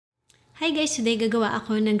Hi guys, today gagawa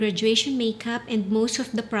ako ng graduation makeup and most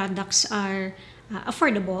of the products are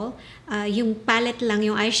affordable. Yung palette lang,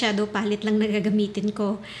 yung eyeshadow palette lang na gagamitin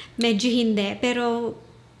ko. Medyo hindi, pero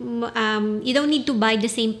you don't need to buy the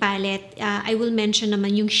same palette. I will mention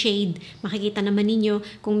naman yung shade. Makikita naman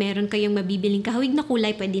ninyo kung meron kayong mabibiling kahawig na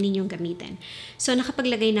kulay, pwede ninyong gamitin. So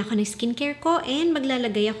nakapaglagay na ako ng skincare ko and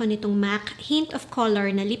maglalagay ako nitong MAC Hint of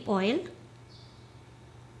Color na lip oil.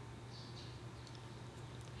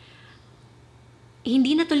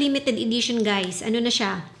 Hindi na to limited edition guys. Ano na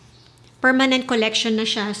siya? Permanent collection na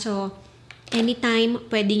siya. So, anytime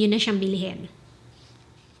pwede nyo na siyang bilhin.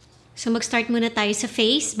 So, mag-start muna tayo sa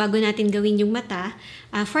face bago natin gawin yung mata.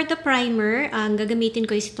 For the primer, ang gagamitin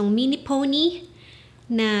ko is itong Mini Pony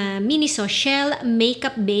na MINISO Shell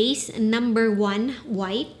Makeup Base number 1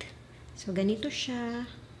 White. So, ganito siya.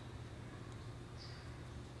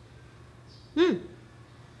 Ang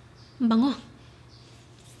bango.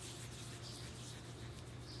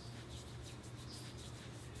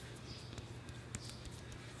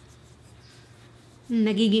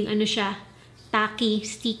 Nagiging ano siya, tacky,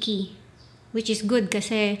 sticky. Which is good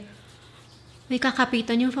kasi may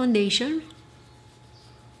kakapitan yung foundation.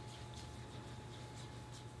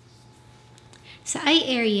 Sa eye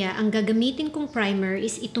area, ang gagamitin kong primer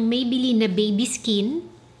is itong Maybelline na Baby Skin.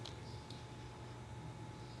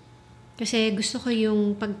 Kasi gusto ko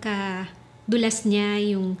yung pagka-dulas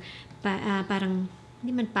niya, yung parang,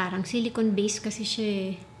 hindi man parang, silicone base kasi siya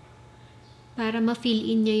eh. Para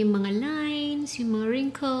ma-fill in niya yung mga lines, yung mga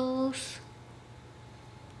wrinkles.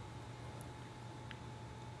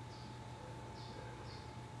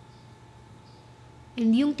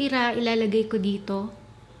 And yung tira ilalagay ko dito.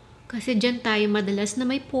 Kasi dyan tayo madalas na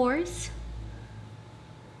may pores.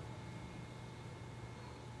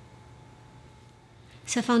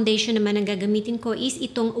 Sa foundation naman ang gagamitin ko is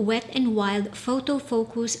itong Wet n Wild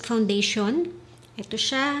Photofocus Foundation. Ito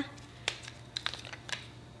siya.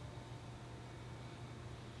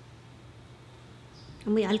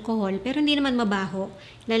 Amoy alcohol, pero hindi naman mabaho.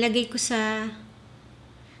 Lalagay ko sa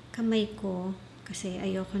kamay ko kasi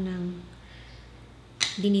ayoko nang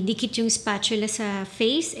dinidikit yung spatula sa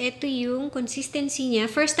face. Ito yung consistency niya.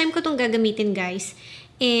 First time ko itong gagamitin guys.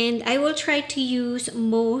 And I will try to use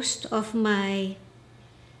most of my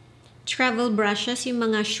travel brushes, yung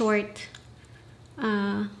mga short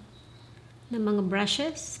na mga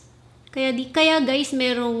brushes. Kaya guys,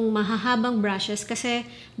 merong mahahabang brushes kasi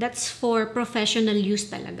that's for professional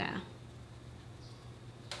use talaga.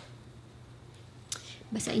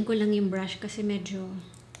 Basain ko lang yung brush kasi medyo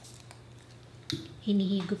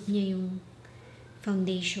hinihigop niya yung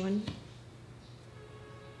foundation.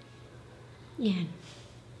 Yan.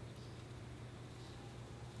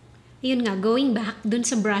 Yun nga, going back dun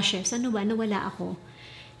sa brushes, ano ba, nawala ako.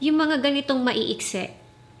 Yung mga ganitong maiikse,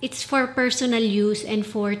 it's for personal use and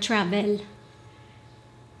for travel.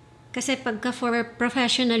 Kasi pagka for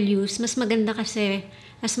professional use, mas maganda kasi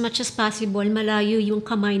as much as possible, malayo yung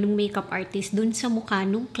kamay ng makeup artist dun sa mukha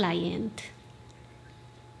ng client.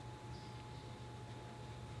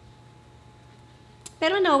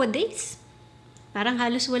 Pero nowadays, parang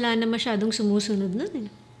halos wala na masyadong sumusunod nun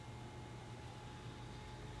eh.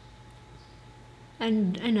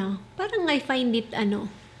 And parang I find it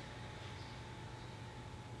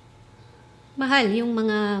mahal yung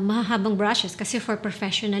mga mahahabang brushes kasi for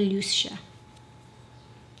professional use siya.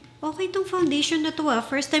 Okay itong foundation na to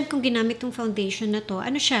First time kong ginamit tong foundation na to.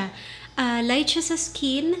 Ano siya? Light siya sa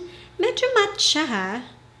skin. Medyo matte siya ha.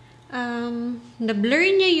 Na-blur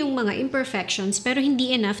niya yung mga imperfections pero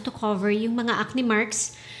hindi enough to cover yung mga acne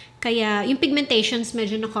marks. Kaya yung pigmentations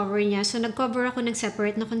medyo na-cover niya. So nag-cover ako ng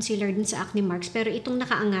separate na concealer din sa acne marks. Pero itong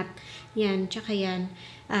nakaangat, yan, tsaka yan,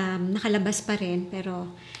 nakalabas pa rin.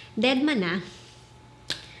 Pero dead man na.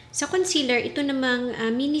 Sa concealer, ito namang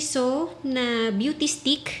MINISO na Beauty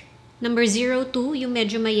Stick number 02, yung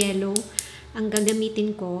medyo may yellow, ang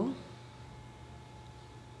gagamitin ko.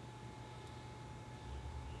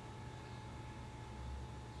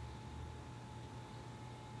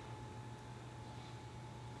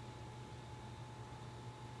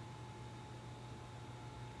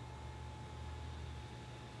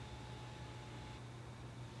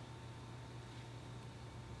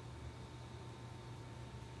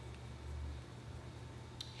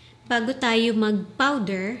 Bago tayo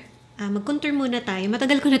mag-powder, mag-contour muna tayo.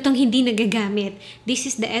 Matagal ko na itong hindi nagagamit. This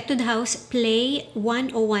is the Etude House Play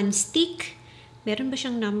 101 Stick. Meron ba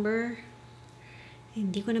siyang number?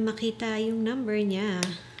 Hindi ko na makita yung number niya.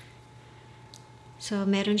 So,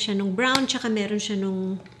 meron siya nung brown, tsaka meron siya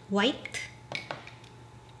nung white.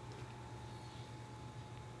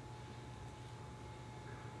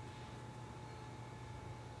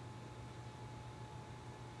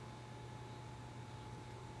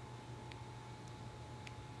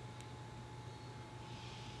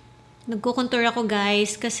 Nagko-contour ako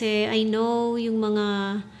guys kasi I know yung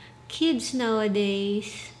mga kids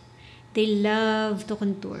nowadays, they love to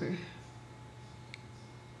contour.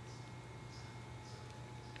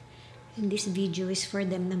 And this video is for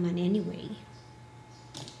them naman anyway.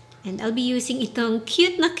 And I'll be using itong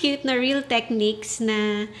cute na Real Techniques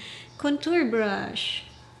na contour brush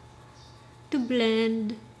to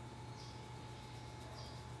blend.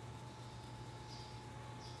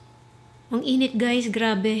 Ang init guys,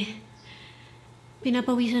 grabe.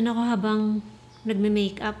 Pinapawisan ako habang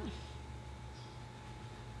nagme-makeup.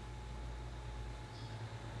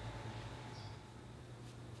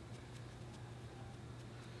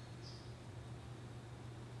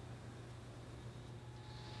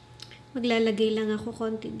 Maglalagay lang ako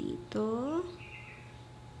konti dito.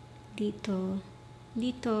 Dito.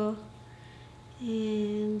 Dito.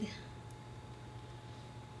 And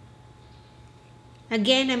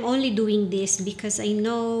again, I'm only doing this because I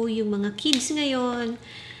know yung mga kids ngayon,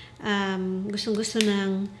 gustong-gusto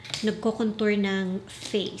nang nagko-contour ng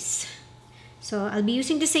face. So, I'll be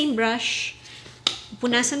using the same brush.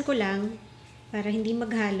 Punasan ko lang para hindi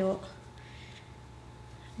maghalo.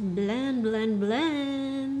 Blend, blend,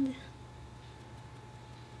 blend.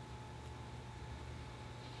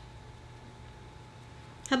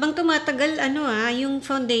 Habang tumatagal, yung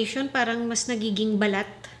foundation parang mas nagiging balat.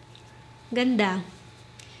 Ganda.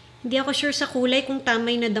 Hindi ako sure sa kulay kung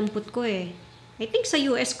tama yung nadampot ko eh. I think sa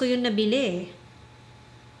US ko yun nabili eh.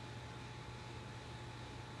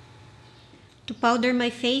 To powder my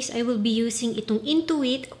face, I will be using itong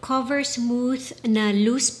Intuit Cover Smooth na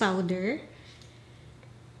loose powder.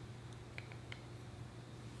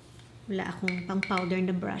 Wala akong pang powder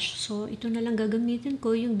na brush. So, ito na lang gagamitin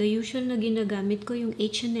ko. Yung the usual na ginagamit ko, yung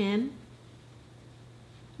H&M.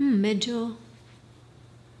 Medyo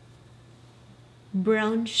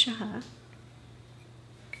brown siya ha.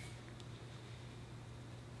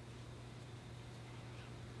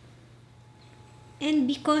 And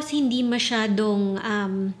because hindi masyadong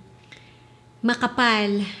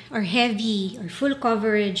makapal or heavy or full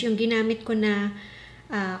coverage yung ginamit ko na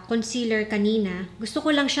concealer kanina, gusto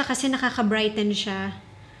ko lang siya kasi nakaka-brighten siya.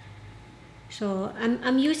 So,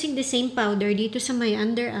 I'm using the same powder dito sa my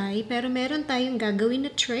under eye, pero meron tayong gagawin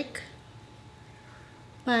na trick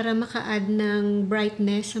para maka-add ng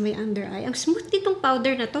brightness sa my under eye. Ang smooth nitong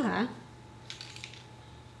powder na to ha.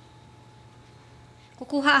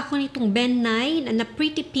 Kukuha ako nitong Ben 9 na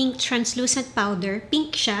pretty pink translucent powder.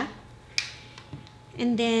 Pink siya.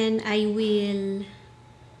 And then I will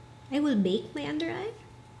bake my under eye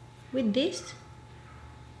with this.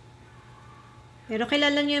 Pero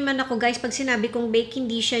kilala niyo naman ako guys, pag sinabi kong bake,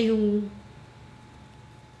 hindi siya yung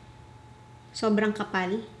sobrang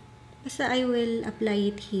kapal. Basta I will apply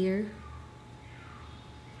it here.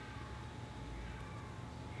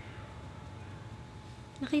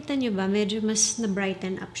 Nakita niyo ba? Medyo mas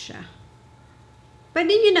na-brighten up siya.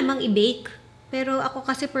 Pwede niyo namang i-bake. Pero ako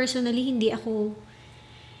kasi personally, hindi ako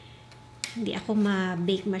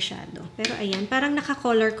ma-bake masyado. Pero ayan, parang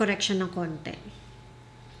naka-color correction ng konti.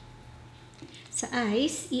 Sa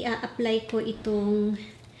eyes, i-apply ko itong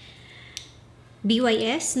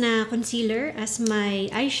BYS na concealer as my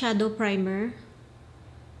eyeshadow primer.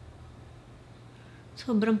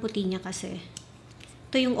 Sobrang puti niya kasi.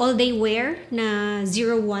 Ito yung all day wear na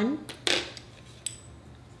 01.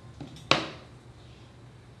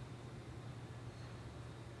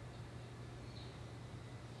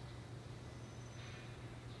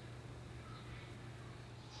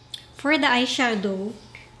 For the eyeshadow,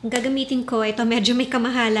 ang gagamitin ko, ito medyo may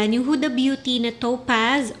kamahalan, yung Huda Beauty na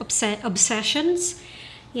Topaz Obsessions.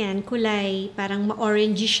 Yan, kulay, parang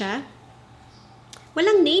ma-orangey siya.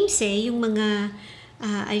 Walang names eh, yung mga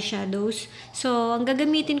eyeshadows. So, ang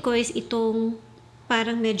gagamitin ko is itong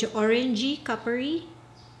parang medyo orangey, coppery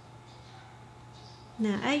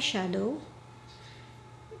na eyeshadow.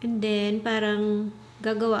 And then, parang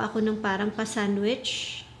gagawa ako ng parang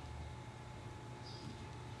pa-sandwich.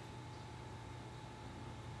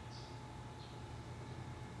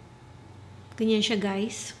 Ganyan siya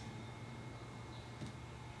guys.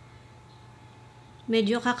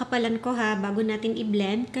 Medyo kakapalan ko ha bago natin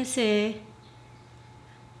i-blend kasi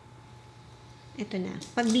ito na.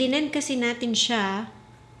 Pag blend kasi natin siya,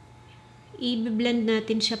 i-blend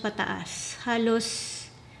natin siya pataas. Halos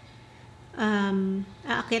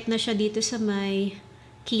aakyat na siya dito sa may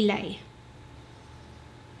kilay.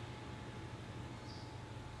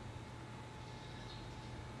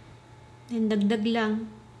 And dagdag lang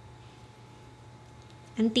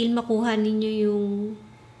until makuha ninyo yung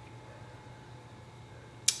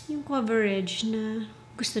coverage na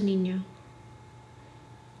gusto ninyo.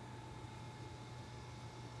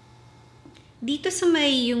 Dito sa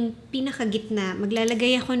may yung pinakagitna,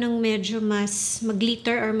 maglalagay ako ng medyo mas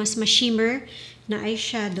mag-glitter or mas ma-shimmer na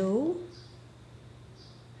eyeshadow.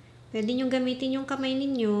 Pwede nyo gamitin yung kamay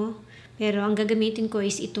ninyo, pero ang gagamitin ko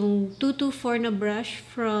is itong 224 na brush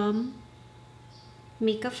from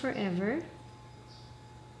Makeup Forever.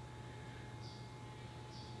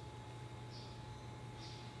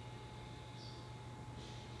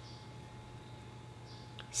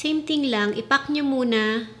 Same thing lang, ipack nyo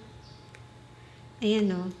muna.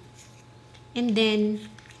 Ayan o. And then,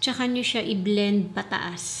 tsaka nyo siya i-blend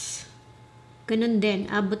pataas. Ganun din,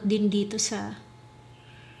 abot din dito sa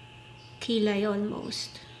kilay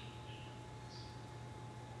almost.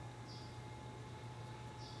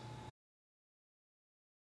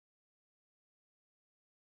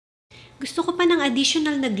 Gusto ko pa ng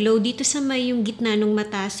additional na glow dito sa may yung gitna ng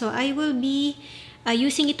mata. So, I will be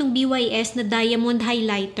using itong BYS na diamond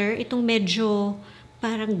highlighter. Itong medyo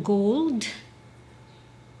parang gold.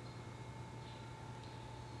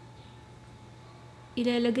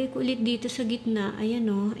 Ilalagay ko ulit dito sa gitna. Ayan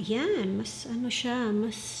o. Ayan. Mas ano siya.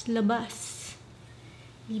 Mas labas.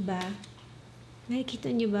 Diba?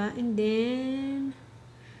 Nakikita nyo ba? And then,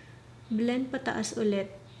 blend pataas ulit.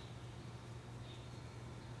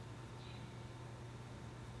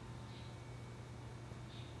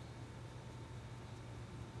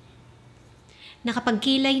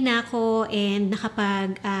 Nakapagkilay na ako and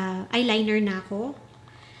nakapag-eyeliner na ako.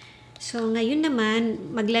 So, ngayon naman,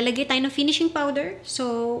 maglalagay tayo ng finishing powder.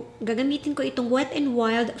 So, gagamitin ko itong Wet n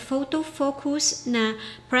Wild Photo Focus na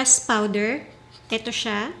pressed powder. Ito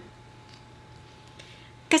siya.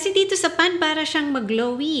 Kasi dito sa pan, para siyang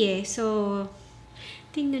mag-glowy eh. So,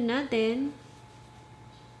 tingnan natin.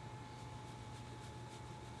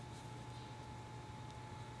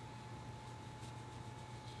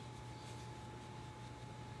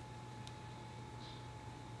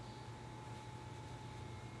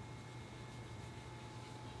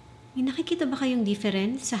 May nakikita ba kayong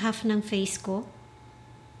difference sa half ng face ko?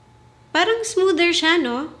 Parang smoother siya,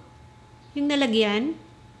 no? Yung nalagyan.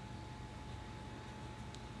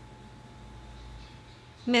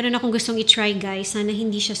 Meron akong gustong i-try, guys. Sana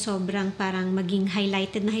hindi siya sobrang parang maging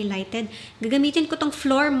highlighted na highlighted. Gagamitin ko tong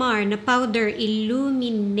FLORMAR na powder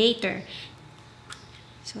illuminator.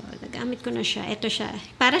 So, nagamit ko na siya. Ito siya.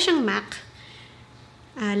 Para siyang MAC.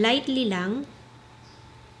 Lightly lang.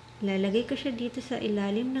 Lalagay ko siya dito sa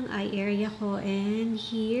ilalim ng eye area ko and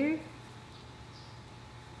here.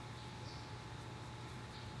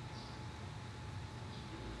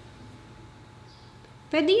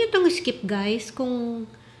 Pwede nyo itong skip, guys, kung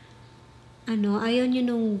ayaw nyo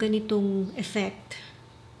nung ganitong effect.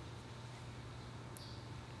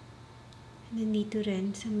 Nandito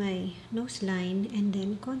rin sa may nose line and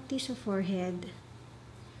then konti sa forehead.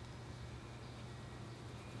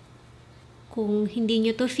 Kung hindi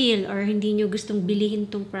nyo to feel or hindi nyo gustong bilihin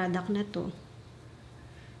tong product na to.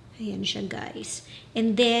 Ayan siya, guys.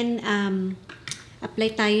 And then,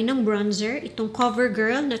 apply tayo ng bronzer. Itong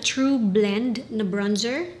COVERGIRL na True Blend na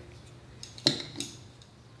bronzer.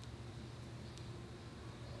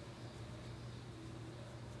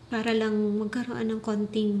 Para lang magkaroon ng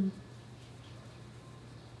konting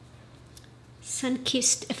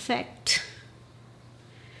sun-kissed effect.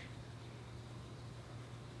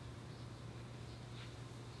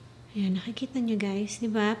 Ayan, nakikita nyo, guys.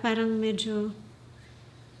 Diba? Parang medyo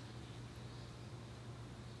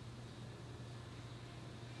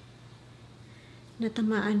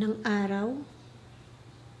natamaan ng araw.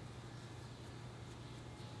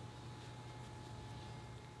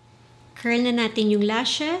 Curl na natin yung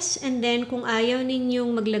lashes. And then, kung ayaw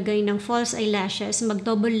ninyong maglagay ng false eyelashes,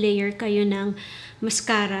 mag-double layer kayo ng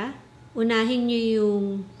mascara. Unahin nyo yung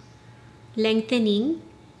lengthening.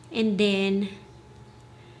 And then,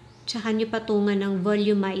 tsaka nyo patungan ng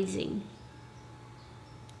volumizing.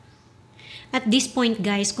 At this point,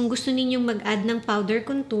 guys, kung gusto ninyong mag-add ng powder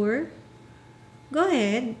contour, go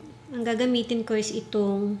ahead. Ang gagamitin ko is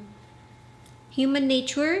itong Human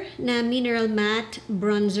Nature na Mineral Matte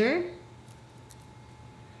Bronzer.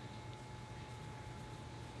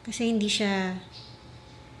 Kasi hindi siya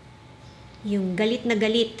yung galit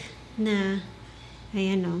na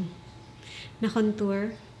ayan o, na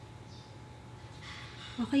contour.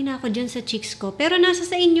 Okay na ako dyan sa cheeks ko. Pero nasa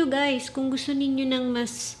sa inyo, guys, kung gusto ninyo ng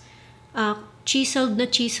mas chiseled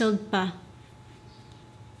pa.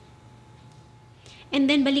 And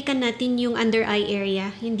then, balikan natin yung under eye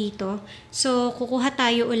area, yung dito. So, kukuha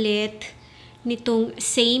tayo ulit nitong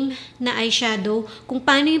same na eyeshadow. Kung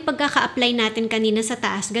paano yung pagkaka-apply natin kanina sa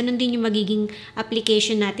taas, ganun din yung magiging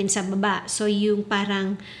application natin sa baba. So, yung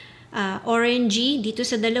parang orangey dito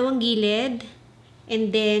sa dalawang gilid.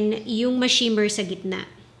 and then yung ma-shimmer sa gitna.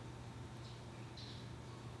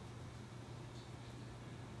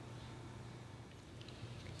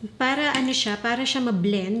 Para ano siya, para siya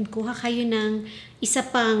ma-blend, kuha kayo ng isa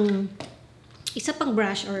pang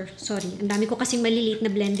brush, or sorry, ang dami ko kasing maliliit na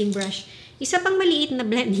blending brush. Isa pang maliit na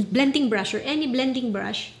blending brush or any blending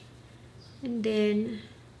brush. And then,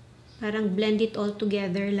 parang blend it all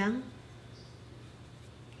together lang.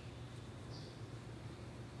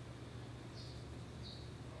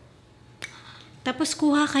 Tapos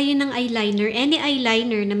kuha kayo ng eyeliner. Any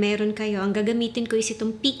eyeliner na meron kayo. Ang gagamitin ko is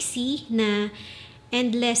itong PIXI na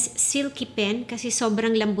Endless Silky Pen kasi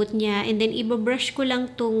sobrang lambot niya. And then ibabrush ko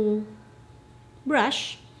lang tong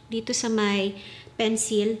brush dito sa may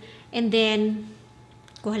pencil. And then,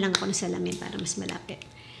 kuha lang ako ng salamin para mas malapit.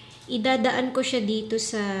 Idadaan ko siya dito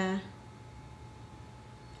sa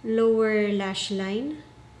lower lash line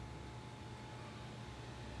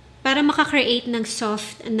para makakreate ng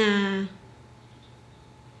soft na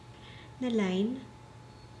line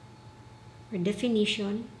or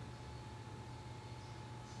definition.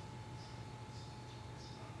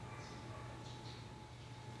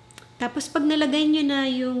 Tapos pag nalagay nyo na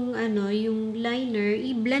yung yung liner,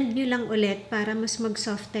 i-blend nyo lang ulit para mas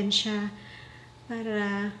mag-soften siya.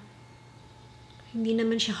 Para hindi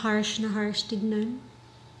naman siya harsh tignan.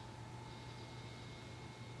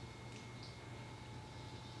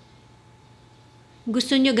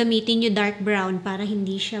 Gusto nyo gamitin yung dark brown para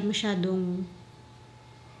hindi siya masyadong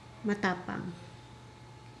matapang.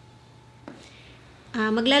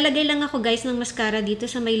 Maglalagay lang ako guys ng mascara dito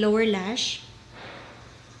sa may lower lash.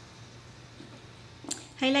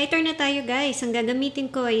 Highlighter na tayo guys. Ang gagamitin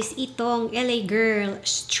ko is itong LA Girl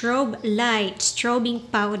Strobe Light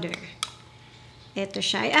Strobing Powder. Ito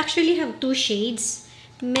siya. I actually have two shades.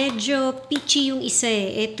 Medyo peachy yung isa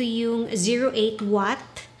eh. Ito yung 08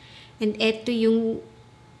 watt. And ito yung,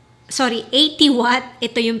 80 watt.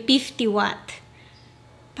 Ito yung 50 watt.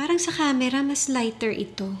 Parang sa camera, mas lighter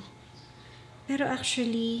ito. Pero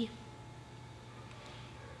actually,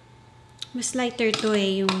 mas lighter to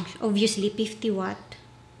eh. Yung obviously 50 watt.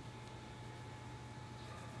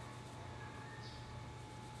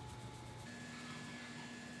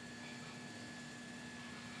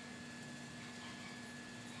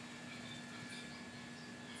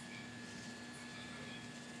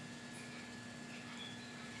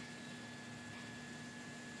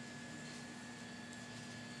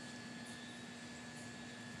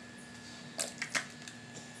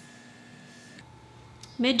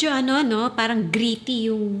 Medyo parang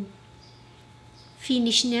gritty yung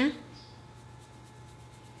finish niya.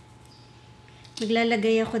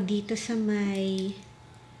 Maglalagay ako dito sa may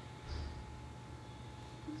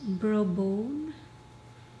brow bone.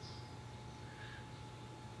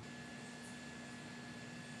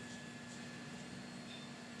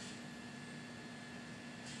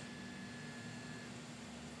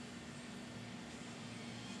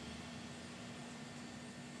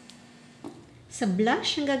 Sa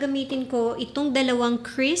blush, ang gagamitin ko, itong dalawang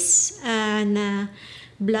KRIS na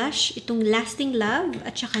blush, itong Lasting Love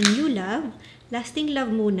at saka New Love. Lasting Love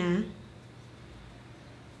muna.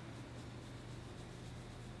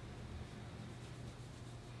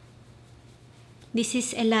 This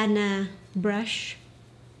is Elana brush.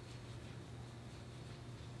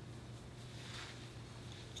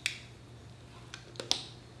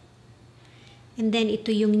 And then ito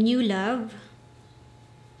yung New Love.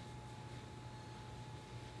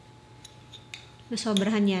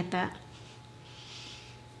 Nasobrahan yata.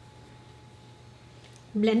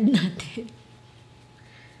 Blend natin.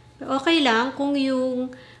 Okay lang kung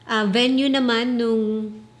yung venue naman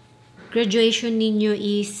nung graduation ninyo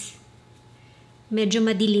is medyo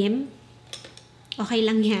madilim. Okay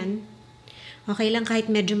lang yan. Okay lang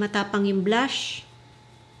kahit medyo matapang yung blush.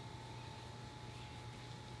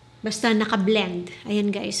 Basta naka-blend.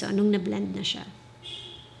 Ayan guys, so anong na-blend na siya.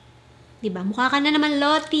 Diba? Mukha ka na naman,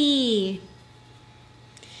 Lottie.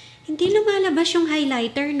 Hindi lumalabas yung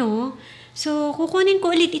highlighter, no? So, kukunin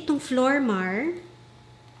ko ulit itong FLORMAR.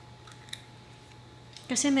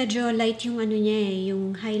 Kasi medyo light yung niya eh,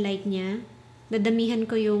 yung highlight niya. Dadamihan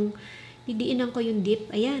ko yung, didiinan ko yung dip.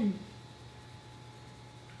 Ayan.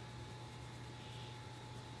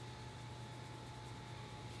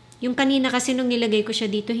 Yung kanina kasi nung nilagay ko siya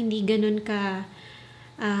dito, hindi ganun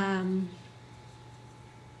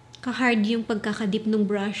ka-hard yung pagkakadip ng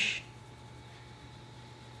brush.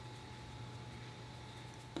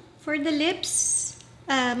 For the lips,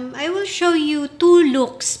 I will show you two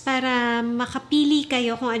looks para makapili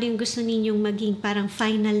kayo kung ano yung gusto ninyong maging parang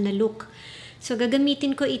final na look. So,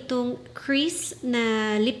 gagamitin ko itong KRIS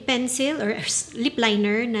na lip pencil or lip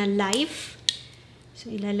liner na Life. So,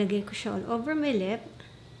 ilalagay ko siya all over my lip.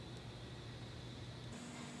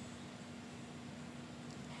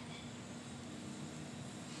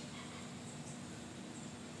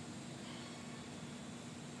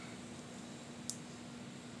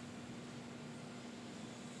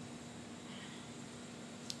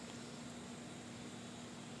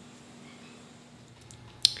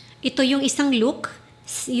 Ito yung isang look.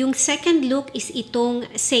 Yung second look is itong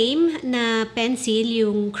same na pencil,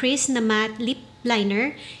 yung KRIS na matte lip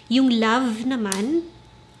liner. Yung Love naman.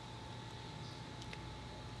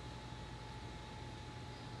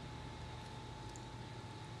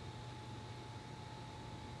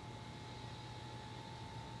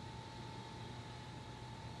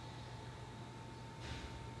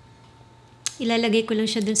 Ilalagay ko lang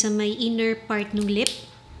siya dun sa may inner part ng lip.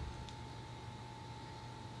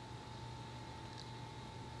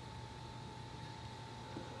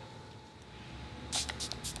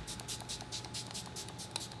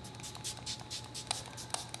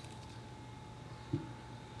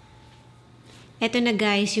 Eto na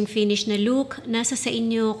guys, yung finish na look. Nasa sa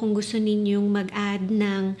inyo kung gusto ninyong mag-add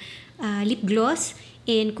ng lip gloss.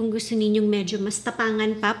 And kung gusto ninyong medyo mas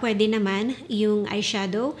tapangan pa, pwede naman yung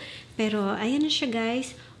eyeshadow. Pero ayan na siya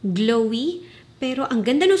guys, glowy. Pero ang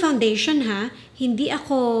ganda ng foundation ha. Hindi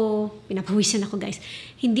ako, pinapawisan ako guys.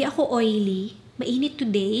 Hindi ako oily. Mainit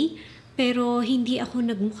today. Pero hindi ako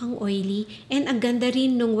nagmukhang oily. And ang ganda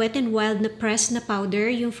rin nung Wet n Wild na press na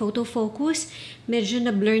powder, yung PHOTOFOCUS. Medyo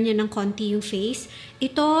na-blur niya ng konti yung face.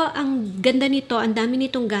 Ito, ang ganda nito, ang dami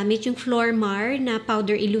nitong gamit, yung FLORMAR na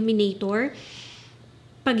powder illuminator.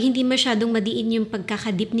 Pag hindi masyadong madiin yung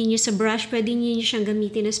pagkakadip ninyo sa brush, pwede niyo siyang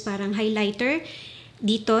gamitin as parang highlighter.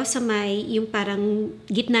 Dito sa may yung parang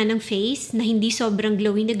gitna ng face na hindi sobrang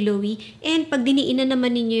glowy na glowy. And pag diniinan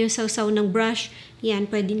naman ninyo yung sawsaw ng brush, yan,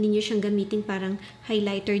 pwede ninyo siyang gamitin parang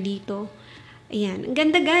highlighter dito. Ayan, ang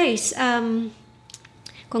ganda guys.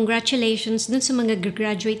 Congratulations dun sa mga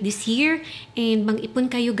graduate this year. And mag-ipon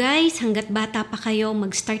kayo guys, hanggat bata pa kayo,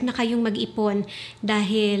 mag-start na kayong mag-ipon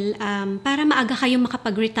dahil para maaga kayong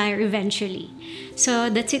makapag-retire eventually. So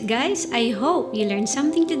that's it guys. I hope you learned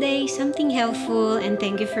something today, something helpful, and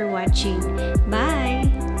thank you for watching. Bye!